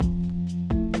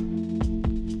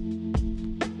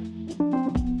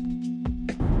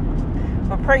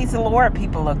Praise the Lord,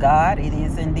 people of God. It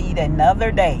is indeed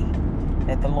another day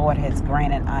that the Lord has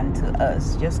granted unto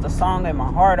us. Just a song in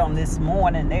my heart on this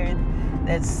morning there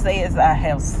that says, I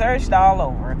have searched all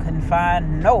over, couldn't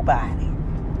find nobody.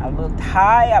 I looked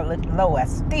high, I looked low, I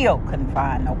still couldn't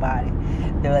find nobody.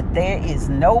 But there is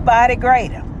nobody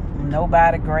greater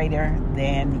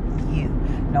than you.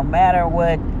 No matter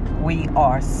what we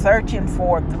are searching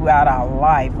for throughout our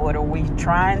life, what are we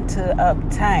trying to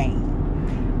obtain?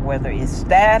 Whether it's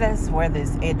status, whether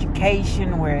it's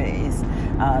education, whether it's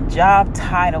job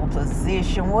title,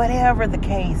 position, whatever the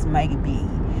case may be,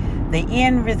 the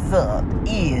end result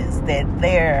is that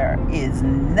there is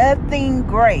nothing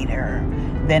greater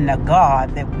than the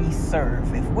God that we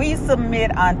serve. If we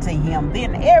submit unto Him,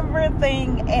 then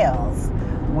everything else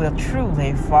will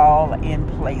truly fall in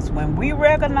place. When we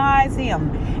recognize Him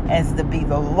as to be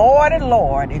the Lord of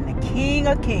Lords and the King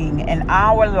of Kings in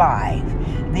our life,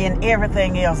 then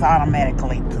everything else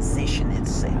automatically positions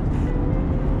itself.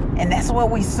 And that's what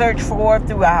we search for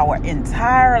through our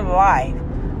entire life.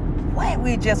 Why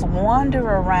we just wander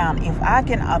around, if I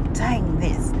can obtain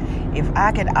this, if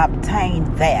I can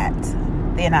obtain that,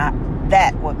 then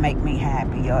that would make me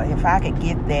happy. Or if I could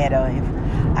get that, or if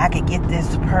I could get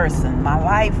this person, my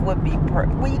life would be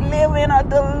we live in a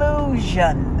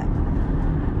delusion.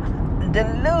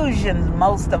 Delusions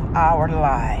most of our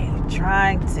life.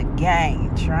 Trying to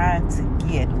gain, trying to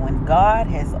get, when God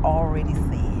has already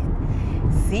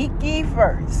said, seek ye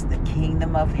first the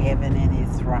kingdom of heaven and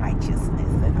His righteousness,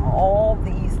 and all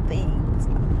these things,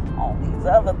 all these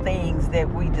other things that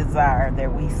we desire,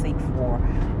 that we seek for,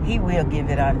 He will give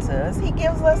it unto us. He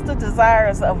gives us the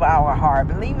desires of our heart,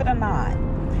 believe it or not.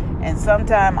 And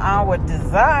sometimes our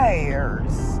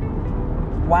desires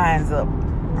winds up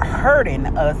hurting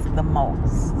us the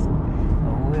most.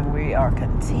 When we are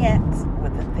content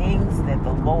with the things that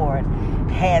the Lord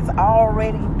has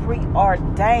already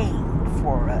preordained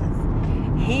for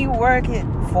us, He worked it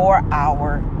for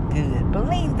our good.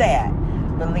 Believe that.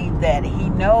 Believe that He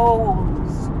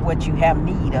knows what you have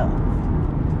need of.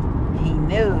 He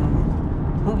knew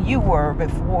who you were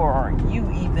before you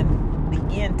even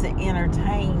begin to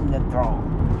entertain the thought.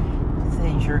 It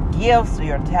says your gifts,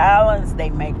 your talents, they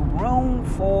make room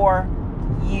for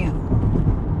you.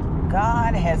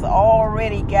 God has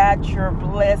already got your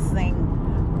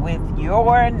blessing with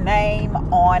your name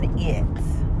on it.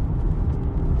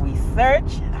 We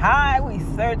search high, we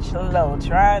search low,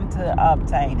 trying to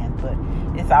obtain it, but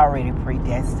it's already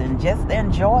predestined. Just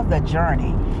enjoy the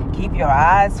journey. Keep your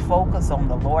eyes focused on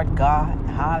the Lord God.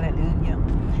 Hallelujah.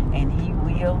 And He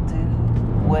will do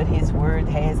what His word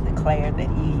has declared that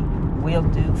He will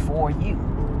do for you.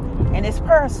 And it's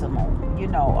personal. You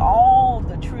know, all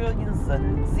the trillions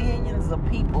and zillions of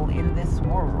people in this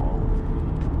world,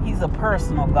 He's a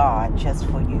personal God just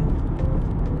for you.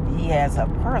 He has a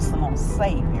personal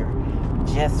Savior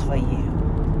just for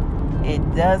you. It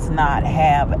does not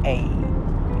have a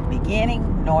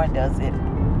beginning, nor does it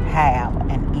have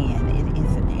an end. It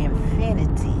is an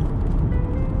infinity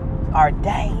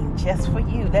ordained just for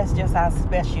you. That's just how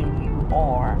special you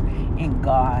are in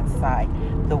God's sight.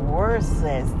 The word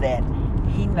says that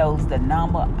He knows the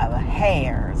number of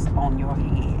hairs on your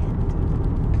head.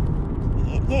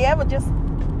 You ever just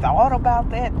thought about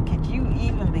that? Could you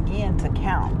even begin to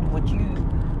count?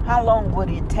 How long would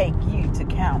it take you to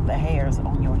count the hairs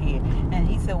on your head? And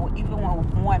He said, well, even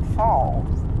when one falls,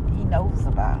 He knows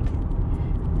about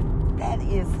it. That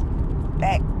is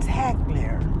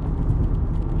spectacular.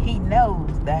 He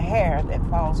knows the hair that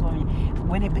falls on you.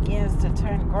 When it begins to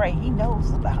turn gray, He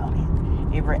knows about it.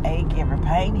 Every ache, every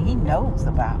pain, He knows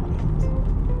about it.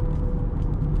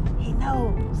 He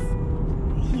knows.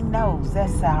 He knows.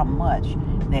 That's how much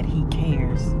that He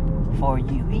cares for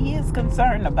you. He is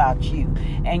concerned about you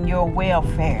and your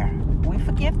welfare. We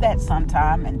forget that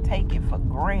sometime and take it for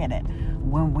granted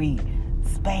when we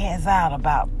spaz out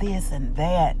about this and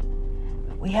that.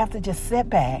 We have to just sit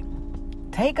back,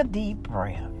 take a deep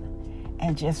breath,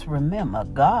 and just remember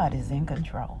God is in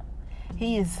control.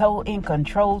 He is so in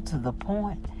control to the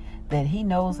point that He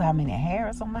knows how many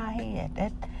hairs on my head.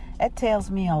 That tells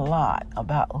me a lot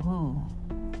about who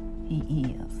He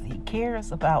is. He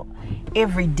cares about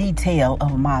every detail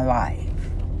of my life.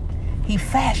 He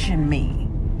fashioned me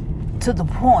to the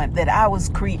point that I was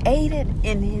created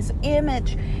in His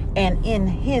image and in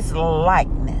His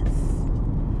likeness.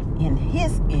 In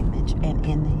His image and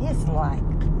in His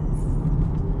likeness.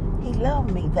 He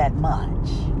loved me that much.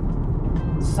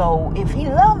 So if He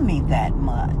loved me that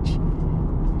much,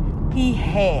 He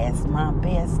has my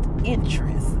best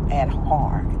interests at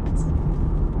heart.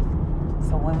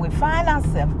 So when we find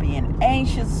ourselves being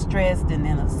anxious, stressed, and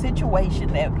in a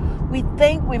situation that we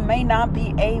think we may not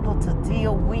be able to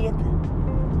deal with,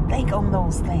 think on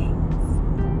those things.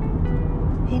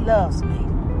 He loves me.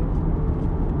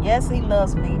 Yes, He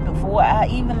loves me before I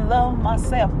even loved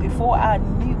myself, before I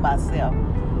knew myself,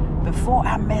 before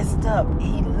I messed up.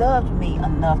 He loved me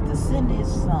enough to send His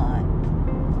Son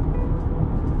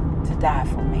to die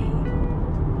for me.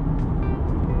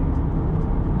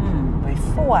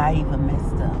 Before I even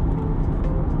messed up.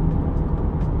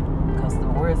 Because the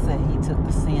Word said He took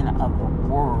the sin of the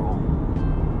world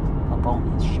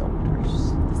upon His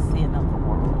shoulders. The sin of the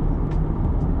world.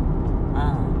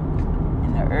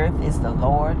 And the earth is the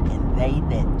Lord, and they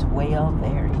that dwell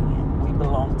therein. We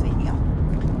belong to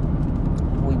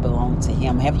Him. We belong to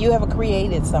Him. Have you ever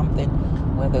created something,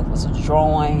 whether it was a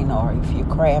drawing, or if you're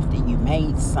crafty, you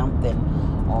made something,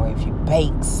 or if you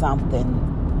baked something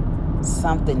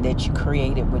that you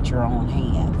created with your own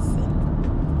hands,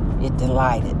 and it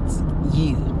delighted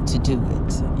you to do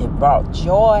it. It brought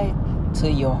joy to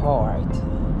your heart,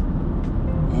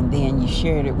 and then you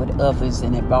shared it with others,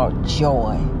 and it brought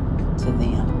joy to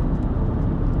them.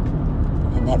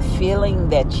 And that feeling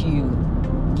that you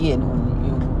get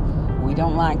when we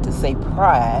don't like to say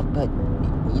pride, but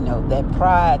that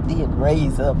pride did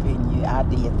raise up in you. I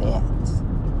did that.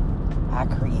 I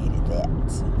created that.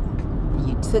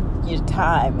 You took your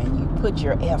time and you put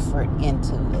your effort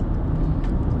into it,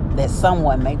 that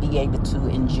someone may be able to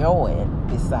enjoy it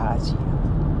besides you.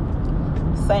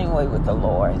 Same way with the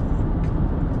Lord.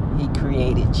 He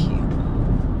created you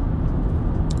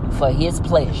for His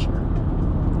pleasure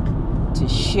to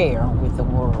share with the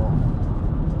world.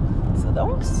 So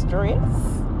don't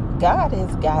stress. God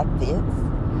has got this.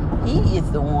 He is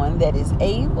the one that is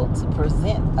able to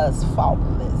present us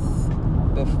faultless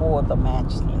before the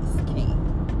matchless King.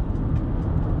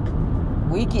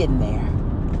 We getting there.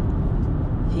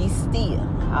 He's still,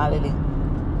 hallelujah,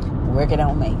 working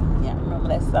on me. Yeah, remember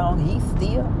that song? He's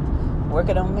still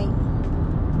working on me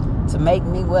to make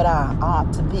me what I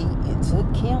ought to be. It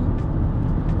took Him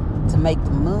to make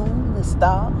the moon, the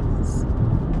stars,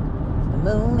 the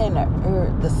moon and the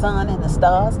earth, the sun and the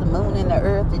stars, the moon and the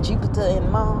earth, the Jupiter and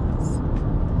Mars.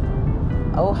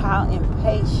 Oh, how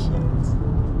impatient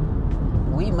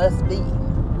we must be.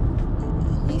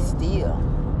 He's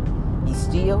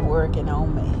still working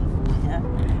on me.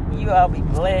 You all be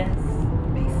blessed.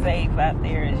 Be safe out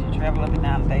there as you travel up and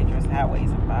down dangerous highways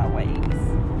and byways.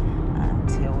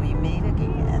 Until we meet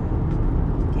again,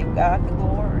 give God the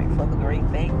glory for the great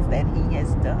things that He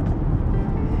has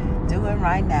done, doing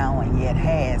right now, and yet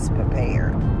has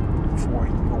prepared for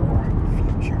your future.